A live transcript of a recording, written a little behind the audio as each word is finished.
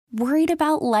Worried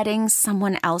about letting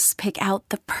someone else pick out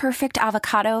the perfect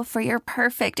avocado for your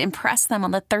perfect impress them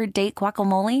on the third date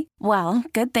guacamole? Well,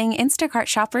 good thing Instacart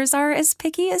shoppers are as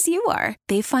picky as you are.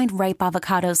 They find ripe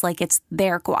avocados like it's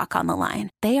their guac on the line.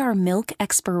 They are milk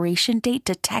expiration date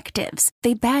detectives.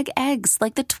 They bag eggs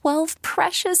like the 12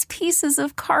 precious pieces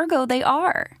of cargo they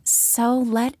are. So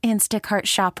let Instacart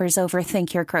shoppers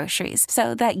overthink your groceries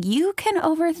so that you can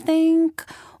overthink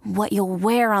what you'll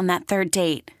wear on that third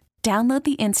date. Download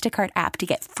the Instacart app to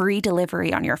get free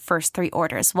delivery on your first 3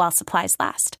 orders while supplies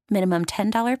last. Minimum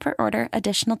 $10 per order.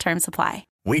 Additional terms apply.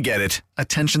 We get it.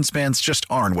 Attention spans just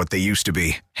aren't what they used to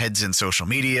be. Heads in social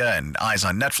media and eyes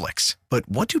on Netflix. But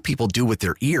what do people do with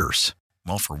their ears?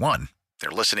 Well, for one, they're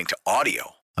listening to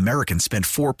audio. Americans spend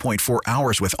 4.4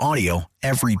 hours with audio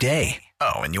every day.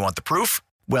 Oh, and you want the proof?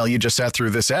 Well, you just sat through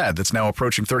this ad that's now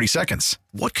approaching 30 seconds.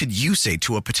 What could you say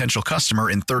to a potential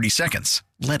customer in 30 seconds?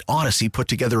 Let Odyssey put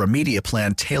together a media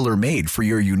plan tailor-made for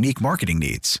your unique marketing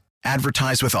needs.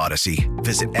 Advertise with Odyssey.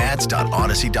 Visit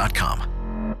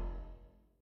ads.odyssey.com.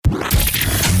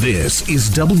 This is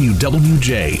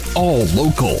WWJ All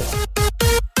Local.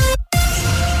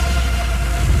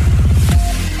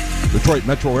 Detroit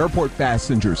Metro Airport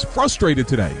passengers frustrated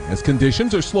today as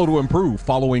conditions are slow to improve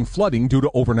following flooding due to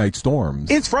overnight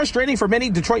storms. It's frustrating for many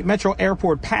Detroit Metro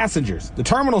Airport passengers. The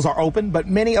terminals are open, but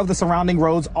many of the surrounding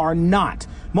roads are not.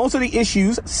 Most of the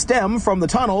issues stem from the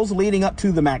tunnels leading up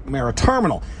to the McNamara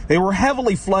terminal. They were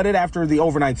heavily flooded after the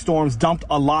overnight storms dumped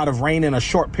a lot of rain in a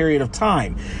short period of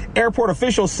time. Airport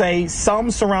officials say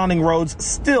some surrounding roads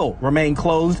still remain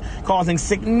closed, causing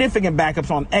significant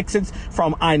backups on exits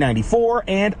from I-94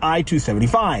 and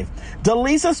I-275.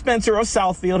 Delisa Spencer of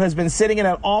Southfield has been sitting in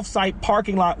an off-site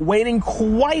parking lot waiting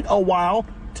quite a while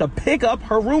to pick up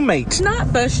her roommate. Not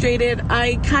frustrated.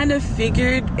 I kind of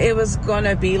figured it was going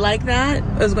to be like that.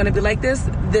 It was going to be like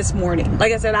this morning.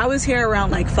 Like I said, I was here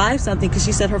around like 5 something because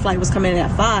she said her flight was coming in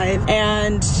at 5.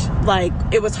 And like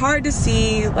it was hard to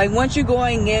see. Like once you're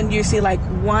going in, you see like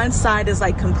one side is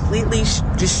like completely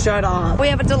just shut off. We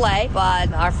have a delay,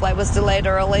 but our flight was delayed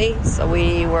early. So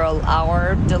we were an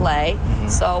hour delay.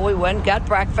 So we went, got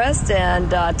breakfast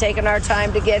and taking our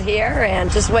time to get here and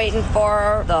just waiting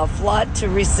for the flood to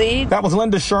recede. That was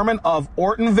Linda Sherman of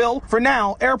Ortonville. For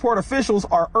now, airport officials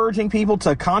are urging people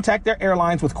to contact their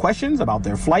airlines with questions about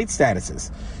their flight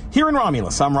statuses. Here in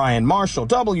Romulus, I'm Ryan Marshall,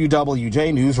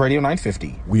 WWJ News Radio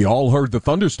 950. We all heard the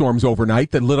thunderstorms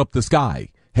overnight that lit up the sky.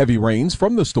 Heavy rains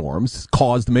from the storms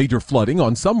caused major flooding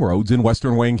on some roads in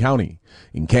western Wayne County.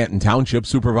 In Canton Township,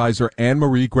 Supervisor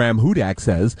Anne-Marie Graham-Hudak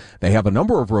says they have a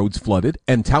number of roads flooded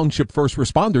and township first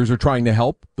responders are trying to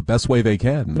help the best way they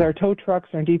can. Our tow trucks,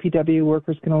 our DPW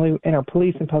workers and our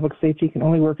police and public safety can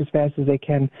only work as fast as they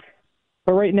can.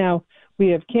 But right now,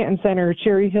 we have Canton Center,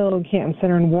 Cherry Hill, and Canton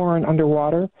Center and Warren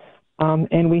underwater.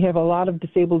 And we have a lot of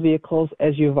disabled vehicles,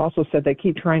 as you've also said, that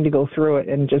keep trying to go through it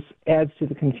and just adds to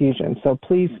the confusion. So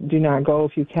please do not go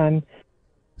if you can.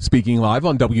 Speaking live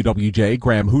on WWJ,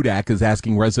 Graham-Hudak is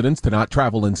asking residents to not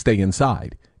travel and stay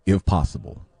inside, if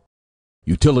possible.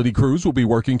 Utility crews will be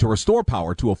working to restore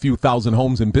power to a few thousand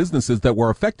homes and businesses that were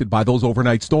affected by those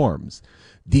overnight storms.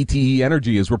 DTE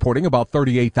Energy is reporting about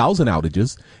 38,000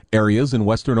 outages. Areas in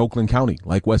western Oakland County,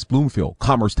 like West Bloomfield,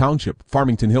 Commerce Township,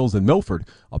 Farmington Hills, and Milford,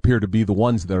 appear to be the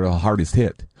ones that are the hardest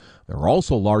hit. There are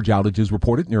also large outages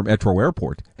reported near Metro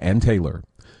Airport and Taylor.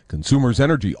 Consumers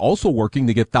Energy also working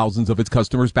to get thousands of its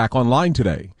customers back online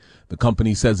today. The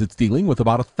company says it's dealing with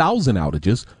about 1,000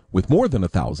 outages, with more than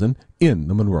 1,000 in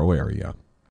the Monroe area.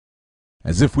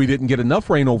 As if we didn't get enough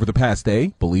rain over the past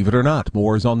day, believe it or not,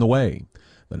 more is on the way.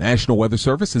 The National Weather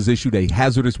Service has issued a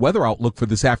hazardous weather outlook for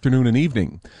this afternoon and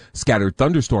evening. Scattered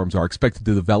thunderstorms are expected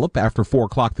to develop after 4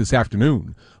 o'clock this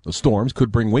afternoon. The storms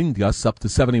could bring wind gusts up to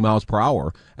 70 miles per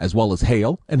hour, as well as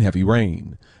hail and heavy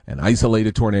rain. An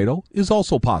isolated tornado is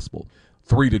also possible.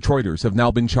 3 Detroiters have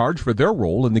now been charged for their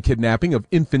role in the kidnapping of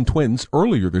infant twins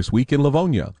earlier this week in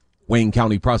Livonia. Wayne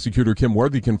County Prosecutor Kim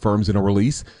Worthy confirms in a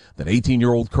release that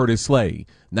 18-year-old Curtis Slay,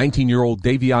 19-year-old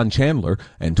Davion Chandler,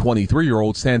 and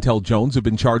 23-year-old Santel Jones have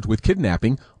been charged with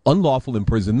kidnapping, unlawful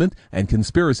imprisonment, and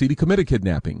conspiracy to commit a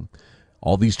kidnapping.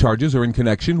 All these charges are in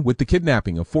connection with the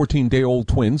kidnapping of 14-day-old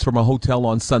twins from a hotel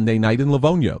on Sunday night in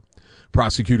Livonia.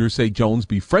 Prosecutors say Jones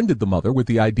befriended the mother with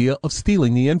the idea of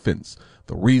stealing the infants.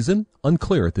 The reason,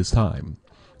 unclear at this time.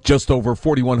 Just over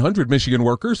 4,100 Michigan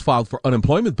workers filed for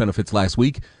unemployment benefits last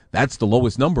week. That's the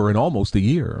lowest number in almost a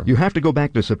year. You have to go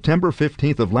back to September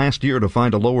 15th of last year to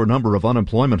find a lower number of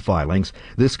unemployment filings.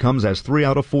 This comes as 3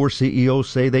 out of 4 CEOs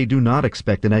say they do not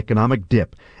expect an economic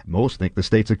dip. Most think the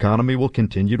state's economy will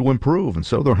continue to improve, and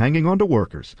so they're hanging on to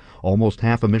workers. Almost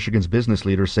half of Michigan's business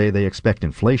leaders say they expect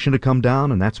inflation to come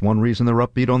down, and that's one reason they're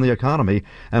upbeat on the economy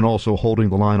and also holding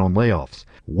the line on layoffs.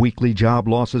 Weekly job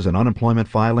losses and unemployment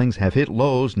filings have hit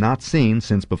lows not seen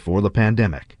since before the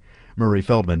pandemic. Murray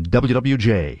Feldman,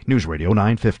 WWJ, News Radio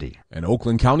 950. An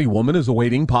Oakland County woman is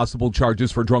awaiting possible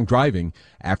charges for drunk driving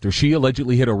after she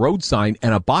allegedly hit a road sign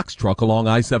and a box truck along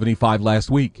I-75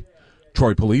 last week.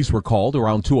 Troy police were called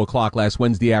around 2 o'clock last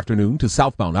Wednesday afternoon to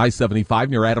southbound I-75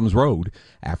 near Adams Road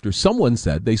after someone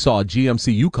said they saw a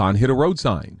GMC Yukon hit a road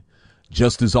sign.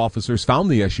 Just as officers found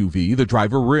the SUV, the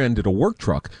driver rear-ended a work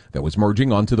truck that was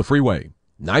merging onto the freeway.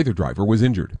 Neither driver was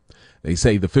injured. They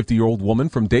say the 50-year-old woman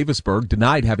from Davisburg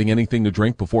denied having anything to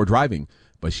drink before driving,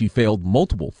 but she failed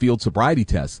multiple field sobriety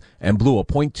tests and blew a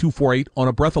 .248 on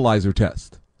a breathalyzer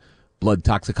test. Blood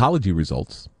toxicology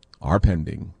results are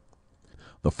pending.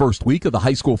 The first week of the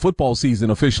high school football season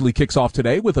officially kicks off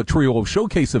today with a trio of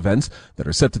showcase events that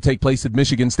are set to take place at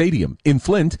Michigan Stadium, in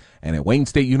Flint, and at Wayne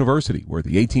State University, where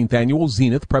the 18th annual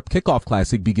Zenith Prep Kickoff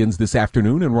Classic begins this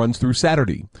afternoon and runs through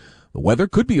Saturday. The weather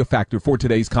could be a factor for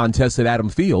today's contest at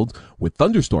Adams Field, with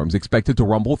thunderstorms expected to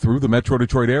rumble through the Metro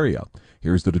Detroit area.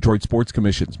 Here's the Detroit Sports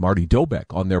Commission's Marty Dobeck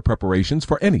on their preparations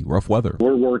for any rough weather.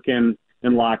 We're working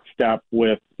in lockstep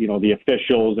with, the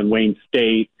officials in Wayne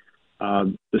State,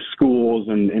 the schools,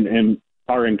 and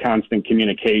are in constant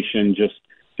communication,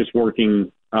 just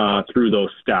working through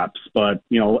those steps. But,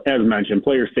 as mentioned,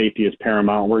 player safety is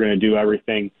paramount. We're going to do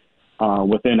everything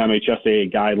within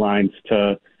MHSAA guidelines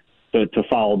to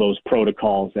follow those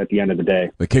protocols at the end of the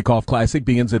day. The Kickoff Classic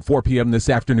begins at 4 p.m. this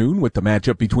afternoon with the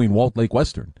matchup between Walt Lake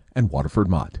Western and Waterford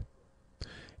Mott.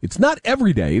 It's not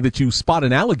every day that you spot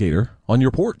an alligator on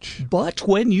your porch. But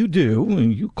when you do,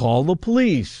 you call the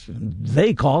police.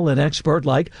 They call an expert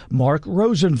like Mark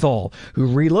Rosenthal, who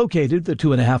relocated the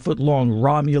 2.5-foot-long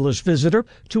Romulus visitor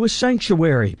to a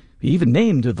sanctuary. He even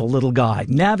named the little guy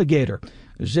Navigator,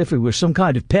 as if it was some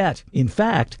kind of pet. In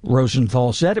fact,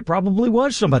 Rosenthal said it probably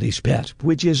was somebody's pet,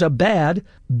 which is a bad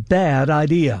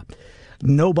idea.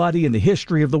 Nobody in the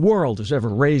history of the world has ever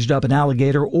raised up an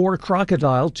alligator or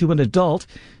crocodile to an adult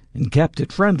and kept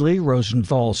it friendly,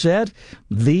 Rosenthal said.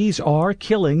 These are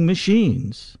killing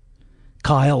machines.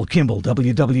 Kyle Kimball,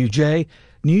 WWJ,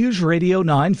 News Radio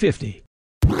 950.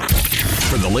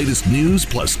 For the latest news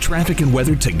plus traffic and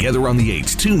weather together on the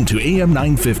 8s, tune to AM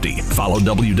 950. Follow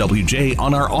WWJ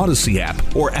on our Odyssey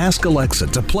app or ask Alexa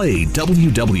to play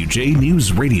WWJ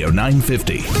News Radio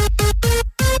 950.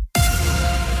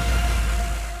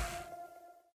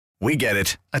 We get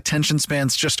it. Attention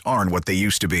spans just aren't what they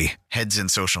used to be. Heads in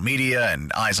social media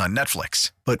and eyes on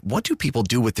Netflix. But what do people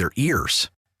do with their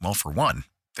ears? Well, for one,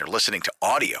 they're listening to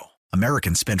audio.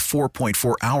 Americans spend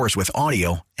 4.4 hours with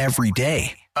audio every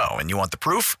day. Oh, and you want the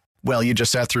proof? Well, you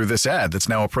just sat through this ad that's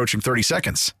now approaching 30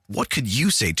 seconds. What could you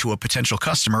say to a potential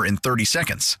customer in 30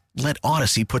 seconds? Let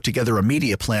Odyssey put together a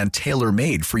media plan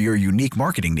tailor-made for your unique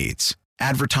marketing needs.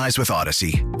 Advertise with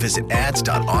Odyssey. Visit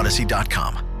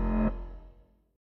ads.odyssey.com.